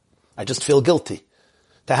 I just feel guilty.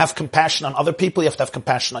 To have compassion on other people, you have to have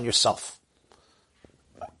compassion on yourself.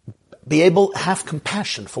 Be able to have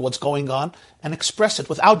compassion for what's going on and express it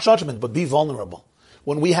without judgment, but be vulnerable.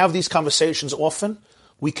 When we have these conversations often,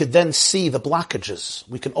 we could then see the blockages.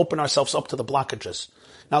 We can open ourselves up to the blockages.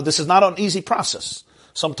 Now, this is not an easy process.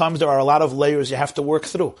 Sometimes there are a lot of layers you have to work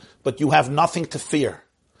through, but you have nothing to fear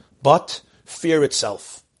but fear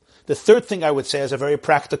itself. The third thing I would say in a very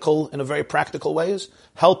practical way is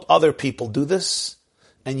help other people do this,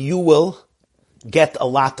 and you will get a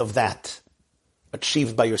lot of that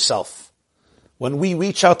achieved by yourself. When we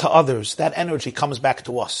reach out to others, that energy comes back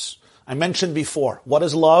to us. I mentioned before, what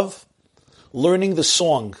is love? Learning the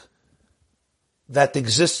song that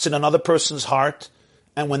exists in another person's heart,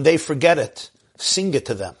 and when they forget it, sing it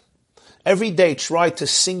to them. Every day try to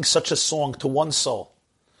sing such a song to one soul.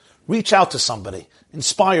 Reach out to somebody,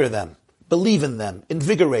 inspire them, believe in them,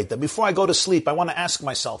 invigorate them. Before I go to sleep, I want to ask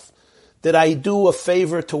myself, did I do a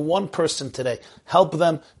favor to one person today? Help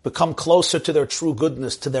them become closer to their true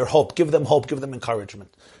goodness, to their hope. Give them hope, give them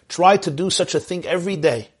encouragement. Try to do such a thing every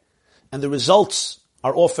day, and the results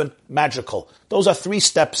are often magical. Those are 3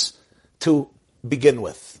 steps to begin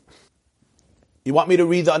with. You want me to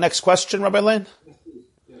read the next question, Rabbi Lane?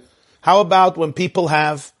 Yes. How about when people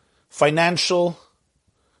have financial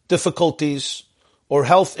difficulties or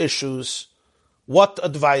health issues? What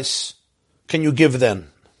advice can you give them?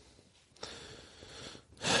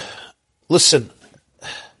 Listen,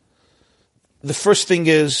 the first thing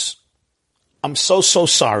is, I'm so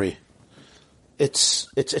sorry. It's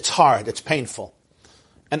hard, it's painful.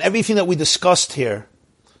 And everything that we discussed here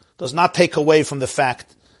does not take away from the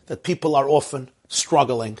fact that people are often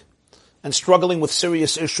struggling with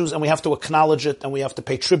serious issues, and we have to acknowledge it, and we have to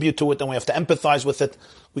pay tribute to it, and we have to empathize with it.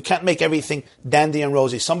 We can't make everything dandy and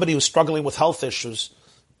rosy. Somebody who's struggling with health issues,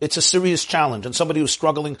 it's a serious challenge. And somebody who's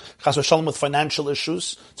struggling, chas v'shalom, with financial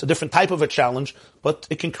issues, it's a different type of a challenge, but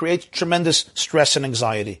it can create tremendous stress and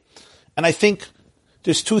anxiety. And I think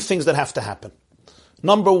there's 2 things that have to happen.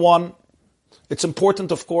 Number one, it's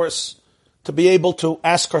important, of course, to be able to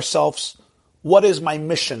ask ourselves, what is my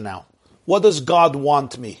mission now? What does God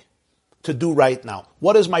want me to do right now?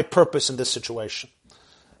 What is my purpose in this situation?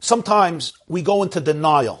 Sometimes we go into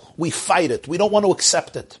denial. We fight it. We don't want to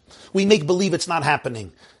accept it. We make believe it's not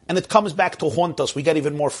happening. And it comes back to haunt us. We get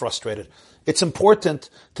even more frustrated. It's important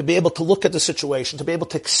to be able to look at the situation, to be able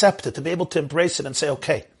to accept it, to be able to embrace it and say,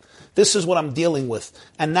 okay, this is what I'm dealing with.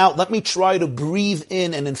 And now let me try to breathe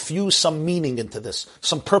in and infuse some meaning into this,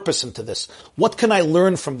 some purpose into this. What can I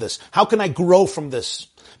learn from this? How can I grow from this?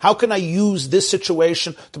 How can I use this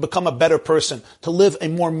situation to become a better person, to live a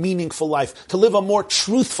more meaningful life, to live a more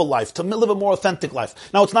truthful life, to live a more authentic life?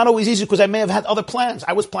 Now, it's not always easy because I may have had other plans.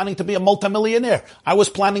 I was planning to be a multimillionaire. I was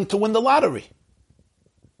planning to win the lottery.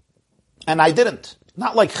 And I didn't.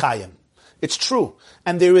 Not like Chaim. It's true.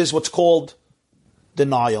 And there is what's called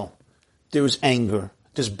denial. There is anger.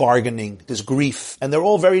 There's bargaining. There's grief. And they're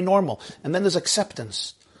all very normal. And then there's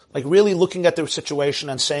acceptance. Like really looking at the situation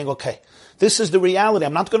and saying, okay, this is the reality.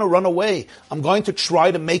 I'm not going to run away. I'm going to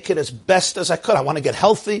try to make it as best as I could. I want to get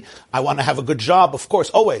healthy. I want to have a good job, of course,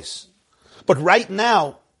 always. But right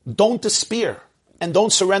now, don't despair and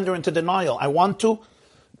don't surrender into denial. I want to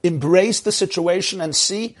embrace the situation and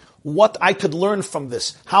see what I could learn from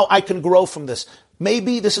this, how I can grow from this.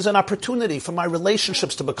 Maybe this is an opportunity for my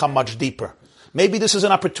relationships to become much deeper. Maybe this is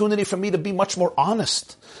an opportunity for me to be much more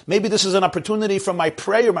honest. Maybe this is an opportunity for my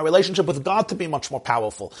prayer, my relationship with God to be much more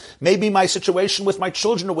powerful. Maybe my situation with my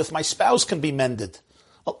children or with my spouse can be mended.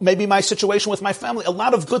 Maybe my situation with my family. A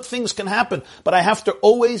lot of good things can happen, but I have to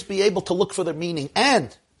always be able to look for the meaning.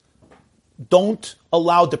 And don't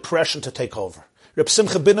allow depression to take over. Reb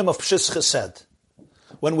Simcha Binim of Pshischa said,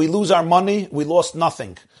 when we lose our money, we lost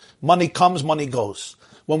nothing. Money comes, money goes.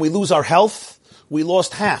 When we lose our health, we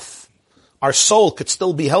lost half. Our soul could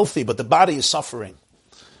still be healthy, but the body is suffering.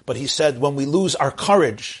 But he said, when we lose our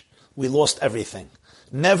courage, we lost everything.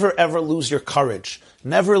 Never ever lose your courage.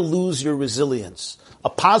 Never lose your resilience. A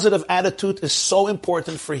positive attitude is so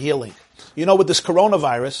important for healing. You know, with this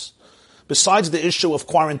coronavirus, besides the issue of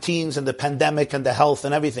quarantines and the pandemic and the health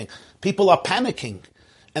and everything, people are panicking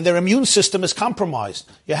and their immune system is compromised.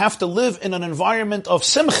 You have to live in an environment of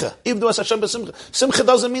simcha. Simcha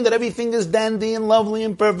doesn't mean that everything is dandy and lovely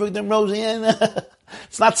and perfect and rosy.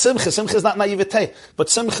 It's not simcha. Simcha is not naivete. But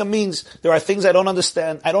simcha means there are things I don't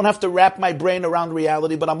understand. I don't have to wrap my brain around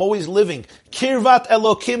reality, but I'm always living. Kirvat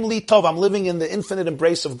Elokim li tov. I'm living in the infinite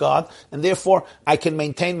embrace of God, and therefore I can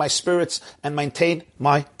maintain my spirits and maintain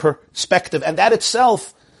my perspective. And that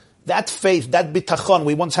itself, that faith, that bitachon,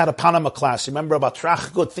 we once had a Panama class, remember about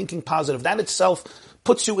trach good, thinking positive, that itself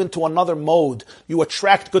puts you into another mode. You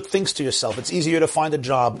attract good things to yourself. It's easier to find a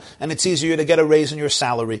job, and it's easier to get a raise in your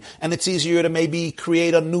salary, and it's easier to maybe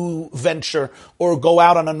create a new venture, or go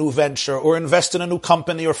out on a new venture, or invest in a new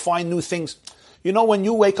company, or find new things. You know, when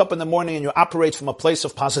you wake up in the morning and you operate from a place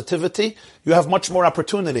of positivity, you have much more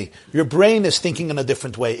opportunity. Your brain is thinking in a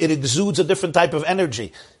different way. It exudes a different type of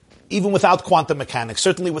energy. Even without quantum mechanics,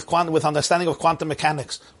 certainly with understanding of quantum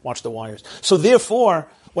mechanics. Watch the wires. So therefore,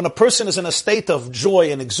 when a person is in a state of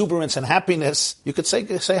joy and exuberance and happiness, you could say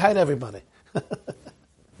hi to everybody.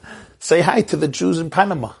 Say hi to the Jews in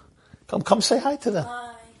Panama. Come say hi to them.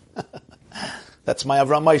 Hi. That's my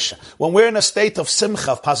Avram Moshe. When we're in a state of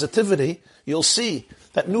simcha, of positivity, you'll see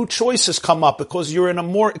that new choices come up because you're in a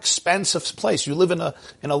more expansive place. You live in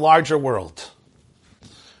a larger world.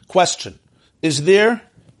 Question. Is there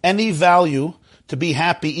any value to be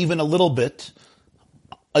happy even a little bit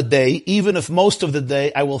a day, even if most of the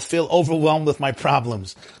day I will feel overwhelmed with my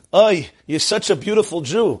problems? Oy, you're such a beautiful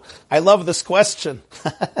Jew. I love this question.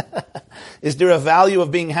 Is there a value of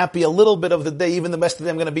being happy a little bit of the day, even the rest of the day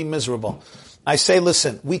I'm going to be miserable? I say,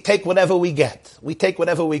 listen, we take whatever we get. We take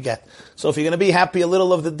whatever we get. So if you're going to be happy a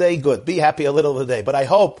little of the day, good. Be happy a little of the day. But I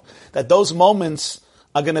hope that those moments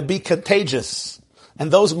are going to be contagious. And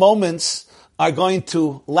those moments are going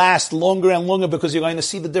to last longer and longer because you're going to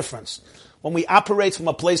see the difference. When we operate from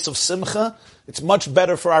a place of simcha, it's much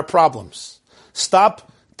better for our problems.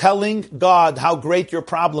 Stop telling God how great your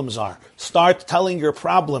problems are. Start telling your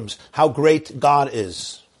problems how great God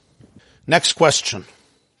is. Next question.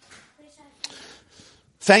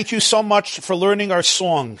 Thank you so much for learning our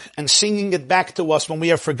song and singing it back to us when we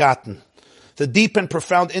have forgotten. The deep and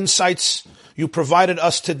profound insights you provided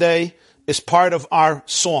us today is part of our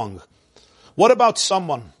song. What about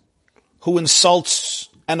someone who insults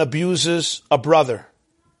and abuses a brother?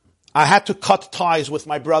 I had to cut ties with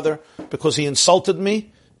my brother because he insulted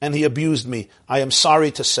me and he abused me. I am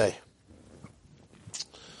sorry to say.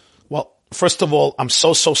 Well, first of all, I'm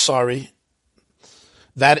so sorry.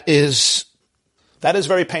 That is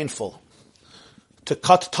very painful. To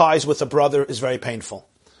cut ties with a brother is very painful.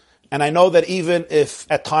 And I know that even if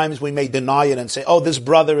at times we may deny it and say, oh, this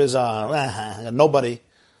brother is a nobody,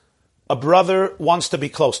 a brother wants to be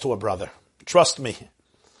close to a brother. Trust me.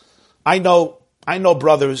 I know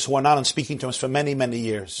brothers who are not on speaking terms for many, many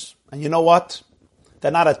years. And you know what?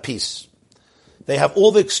 They're not at peace. They have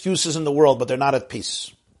all the excuses in the world, but they're not at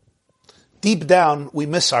peace. Deep down, we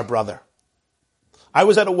miss our brother. I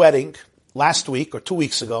was at a wedding last week or 2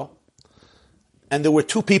 weeks ago, and there were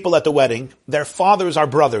two people at the wedding. Their fathers are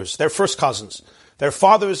brothers. They're first cousins. Their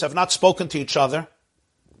fathers have not spoken to each other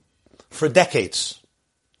for decades.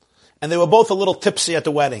 And they were both a little tipsy at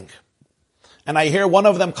the wedding. And I hear one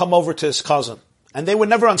of them come over to his cousin. And they were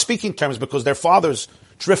never on speaking terms because their fathers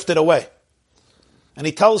drifted away. And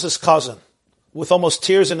he tells his cousin, with almost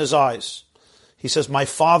tears in his eyes, he says, my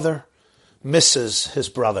father misses his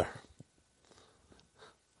brother.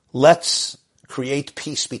 Let's create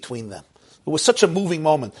peace between them. It was such a moving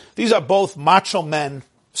moment. These are both macho men,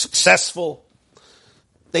 successful.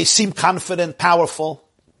 They seem confident, powerful.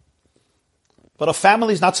 But a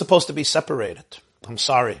family is not supposed to be separated. I'm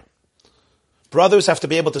sorry. Brothers have to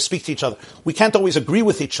be able to speak to each other. We can't always agree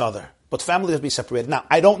with each other, but families have to be separated. Now,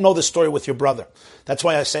 I don't know the story with your brother. That's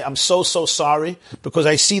why I say I'm so sorry, because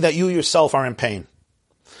I see that you yourself are in pain.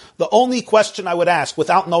 The only question I would ask,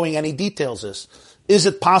 without knowing any details, is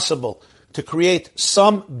it possible to create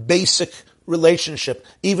some basic relationship,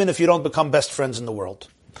 even if you don't become best friends in the world?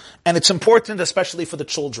 And it's important, especially for the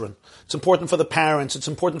children. It's important for the parents. It's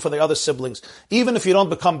important for the other siblings. Even if you don't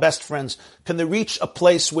become best friends, can they reach a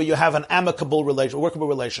place where you have an amicable workable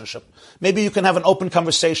relationship? Maybe you can have an open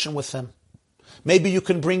conversation with them. Maybe you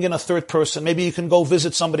can bring in a third person. Maybe you can go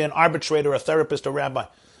visit somebody, an arbitrator, a therapist, a rabbi.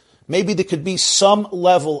 Maybe there could be some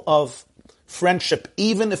level of friendship,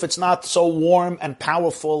 even if it's not so warm and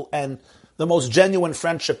powerful and the most genuine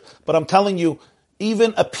friendship. But I'm telling you,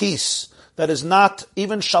 even a peace that is not,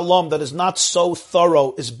 even shalom, that is not so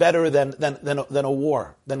thorough, is better than a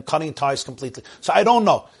war, than cutting ties completely. So I don't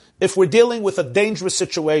know. If we're dealing with a dangerous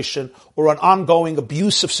situation or an ongoing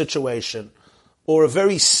abusive situation or a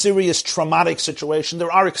very serious traumatic situation,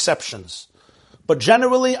 there are exceptions. But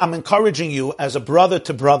generally, I'm encouraging you as a brother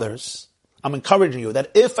to brothers, I'm encouraging you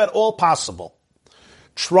that if at all possible,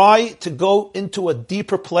 try to go into a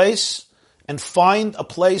deeper place and find a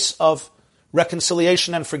place of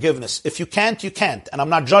reconciliation and forgiveness. If you can't, you can't. And I'm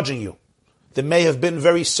not judging you. There may have been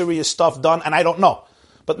very serious stuff done, and I don't know.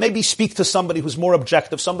 But maybe speak to somebody who's more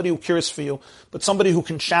objective, somebody who cares for you, but somebody who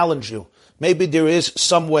can challenge you. Maybe there is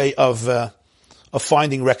some way of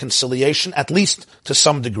finding reconciliation, at least to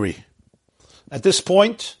some degree. At this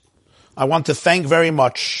point, I want to thank very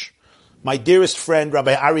much my dearest friend,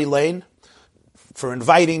 Rabbi Ari Lane, for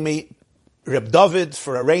inviting me, Reb David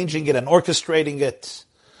for arranging it and orchestrating it,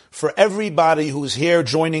 for everybody who's here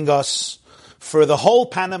joining us, for the whole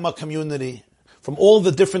Panama community, from all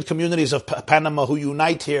the different communities of Panama who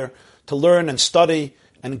unite here to learn and study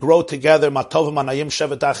and grow together.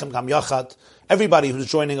 Everybody who's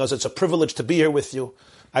joining us, it's a privilege to be here with you.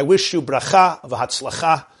 I wish you bracha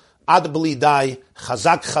v'hatzlacha, ad bli dai,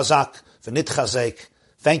 chazak chazak, v'nit chazek.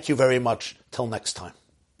 Thank you very much. Till next time.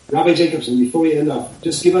 Rabbi Jacobson, before we end up,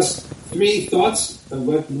 just give us 3 thoughts of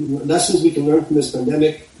what lessons we can learn from this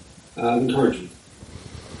pandemic, encouragement.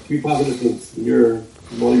 3 positive things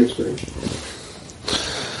in all your experience.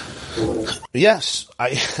 Yes,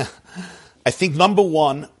 I think number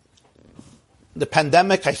one, the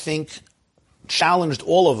pandemic, I think, challenged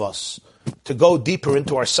all of us to go deeper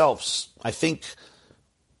into ourselves. I think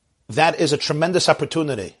that is a tremendous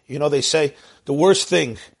opportunity. You know, they say the worst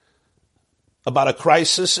thing about a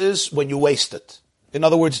crisis is when you waste it. In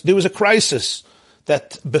other words, there was a crisis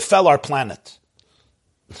that befell our planet.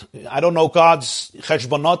 I don't know God's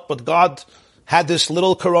cheshbonot, but God had this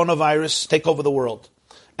little coronavirus take over the world.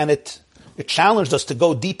 And it challenged us to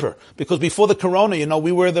go deeper. Because before the corona, you know,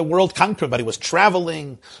 we were the world conqueror. Everybody was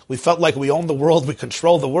traveling. We felt like we owned the world. We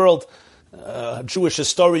controlled the world. Jewish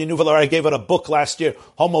historian Yuval Harari gave out a book last year,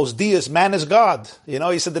 Homo Deus, man is God. You know,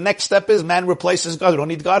 he said the next step is man replaces God. We don't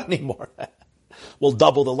need God anymore. We'll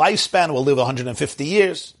double the lifespan. We'll live 150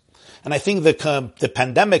 years. And I think the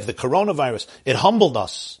pandemic, the coronavirus, it humbled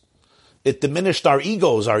us. It diminished our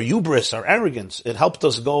egos, our hubris, our arrogance. It helped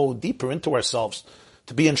us go deeper into ourselves,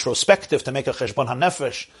 to be introspective, to make a cheshbon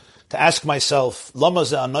hanefesh, to ask myself, Lama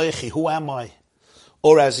ze anoichi, who am I?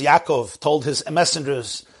 Or as Yaakov told his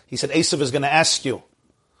messengers, he said, Esav is going to ask you,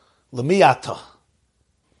 Lemiyata,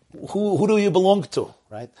 who do you belong to?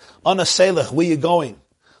 Right? Ana selech, where are you going?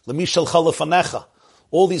 Lemishal chalafanecha.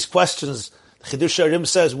 All these questions, Chidush Harim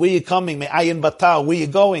says, where are you coming? Me'ayin bata, where are you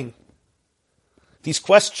going? These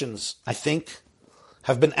questions, I think,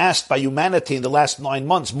 have been asked by humanity in the last 9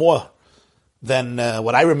 months, more than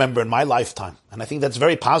what I remember in my lifetime. And I think that's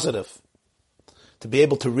very positive, to be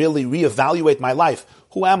able to really reevaluate my life.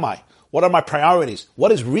 Who am I? What are my priorities?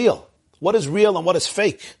 What is real? What is real and what is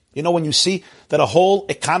fake? You know, when you see that a whole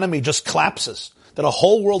economy just collapses, that a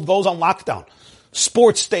whole world goes on lockdown,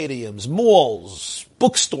 sports stadiums, malls,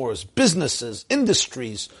 bookstores, businesses,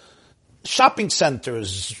 industries, shopping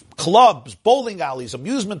centers, clubs, bowling alleys,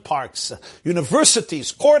 amusement parks,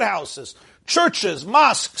 universities, courthouses, churches,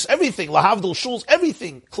 mosques, everything, lahavdil shuls,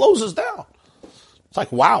 everything closes down. It's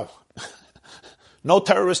like, wow. No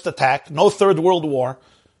terrorist attack, no third world war,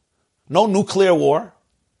 no nuclear war.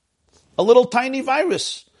 A little tiny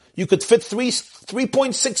virus. You could fit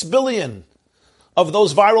 3.6 billion of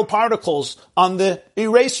those viral particles on the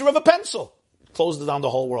eraser of a pencil. Closed down the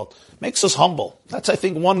whole world. Makes us humble. That's, I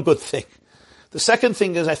think, one good thing. The second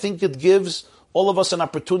thing is, I think it gives all of us an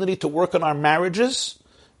opportunity to work on our marriages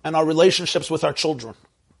and our relationships with our children.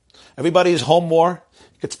 Everybody is home more.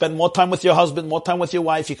 You could spend more time with your husband, more time with your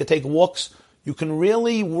wife. You could take walks. You can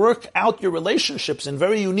really work out your relationships in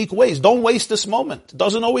very unique ways. Don't waste this moment. It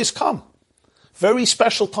doesn't always come. Very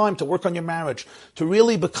special time to work on your marriage, to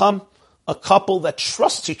really become a couple that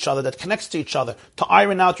trusts each other, that connects to each other, to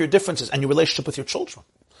iron out your differences and your relationship with your children,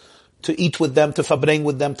 to eat with them, to fabring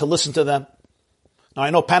with them, to listen to them. Now,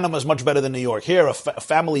 I know Panama is much better than New York. Here, a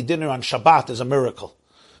family dinner on Shabbat is a miracle.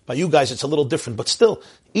 By you guys, it's a little different. But still,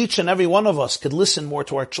 each and every one of us could listen more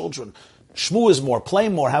to our children. Shmooze more, play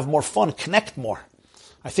more, have more fun, connect more.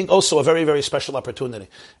 I think also a very, very special opportunity.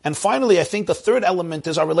 And finally, I think the third element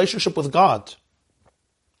is our relationship with God.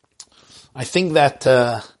 I think that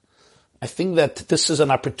this is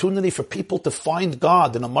an opportunity for people to find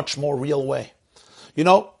God in a much more real way. You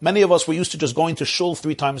know, many of us were used to just going to shul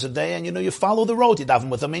 3 times a day, and you know, you follow the road. You daven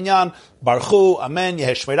with a minyan, baruch hu, amen,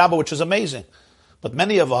 yehesh Shmei Rabbah, which is amazing. But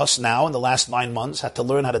many of us now, in the last 9 months, had to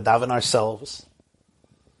learn how to daven ourselves.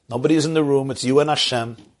 Nobody's in the room. It's you and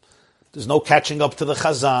Hashem. There's no catching up to the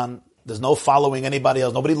Chazan. There's no following anybody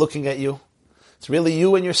else. Nobody looking at you. It's really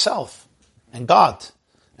you and yourself and God.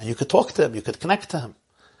 And you could talk to Him. You could connect to Him.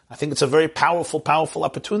 I think it's a very powerful, powerful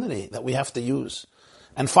opportunity that we have to use.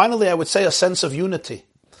 And finally, I would say a sense of unity.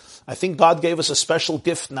 I think God gave us a special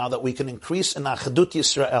gift now that we can increase in Achadut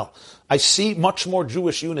Yisrael. I see much more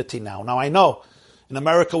Jewish unity now. Now I know in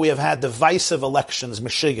America we have had divisive elections,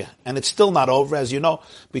 Michigan, and it's still not over, as you know,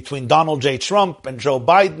 between Donald J. Trump and Joe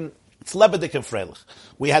Biden. It's lebedik and freilich.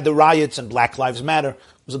 We had the riots and Black Lives Matter.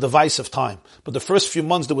 It was a divisive time. But the first few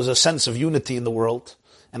months there was a sense of unity in the world.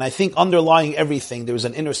 And I think underlying everything there was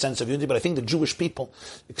an inner sense of unity, but I think the Jewish people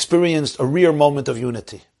experienced a rare moment of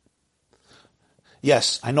unity.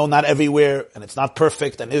 Yes, I know not everywhere, and it's not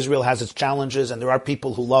perfect, and Israel has its challenges, and there are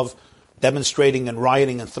people who love demonstrating and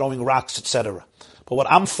rioting and throwing rocks, etc. But what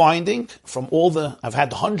I'm finding from I've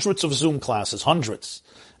had hundreds of Zoom classes, hundreds,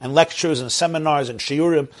 and lectures and seminars and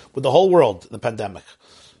shiurim with the whole world in the pandemic.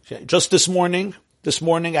 Okay. Just this morning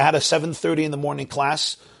I had a 7:30 in the morning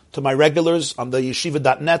class. To my regulars on the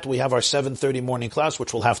yeshiva.net, we have our 7:30 morning class,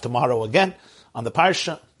 which we'll have tomorrow again on the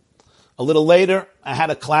Parsha. A little later, I had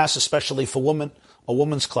a class especially for women, a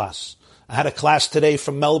women's class. I had a class today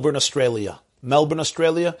from Melbourne, Australia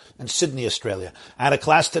and Sydney, Australia. I had a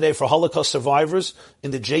class today for Holocaust survivors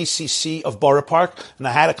in the JCC of Borough Park, and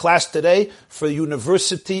I had a class today for the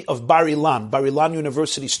University of Bar Ilan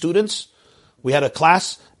University students. We had a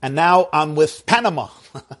class, and now I'm with Panama.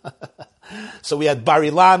 So we had Bar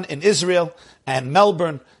Ilan in Israel, and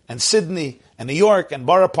Melbourne, and Sydney, and New York, and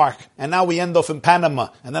Borough Park, and now we end off in Panama,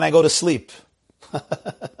 and then I go to sleep.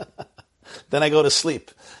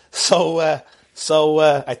 So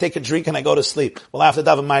I take a drink and I go to sleep. Well, after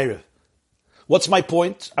daven Ma'ariv. What's my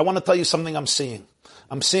point? I want to tell you something I'm seeing.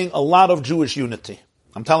 I'm seeing a lot of Jewish unity.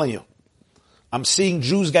 I'm telling you. I'm seeing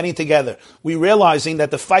Jews getting together. We're realizing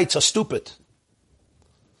that the fights are stupid.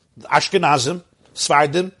 Ashkenazim,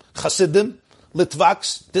 Sfardim, Chasidim,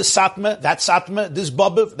 Litvaks, this Satma, this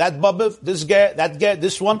Bobiv, that Bobiv, this Ger, that Ger,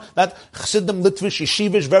 this one, that Chasidim, Litvish,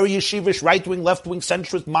 Yeshivish, very Yeshivish, right-wing, left-wing,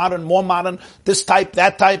 centrist, modern, more modern, this type,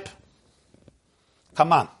 that type.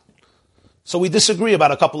 Come on. So we disagree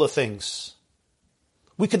about a couple of things.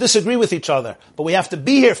 We could disagree with each other, but we have to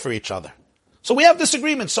be here for each other. So we have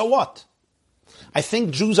disagreements, so what? I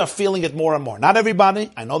think Jews are feeling it more and more. Not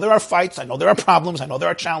everybody. I know there are fights. I know there are problems. I know there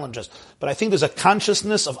are challenges. But I think there's a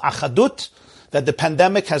consciousness of achadut that the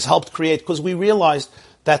pandemic has helped create, because we realized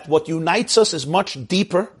that what unites us is much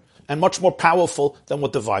deeper and much more powerful than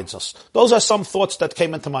what divides us. Those are some thoughts that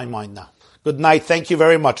came into my mind now. Good night. Thank you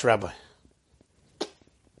very much, Rabbi.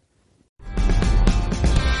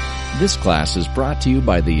 This class is brought to you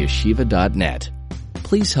by the yeshiva.net.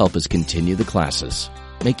 Please help us continue the classes.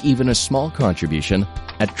 Make even a small contribution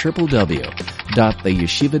at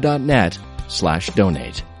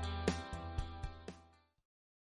www.theyeshiva.net/donate.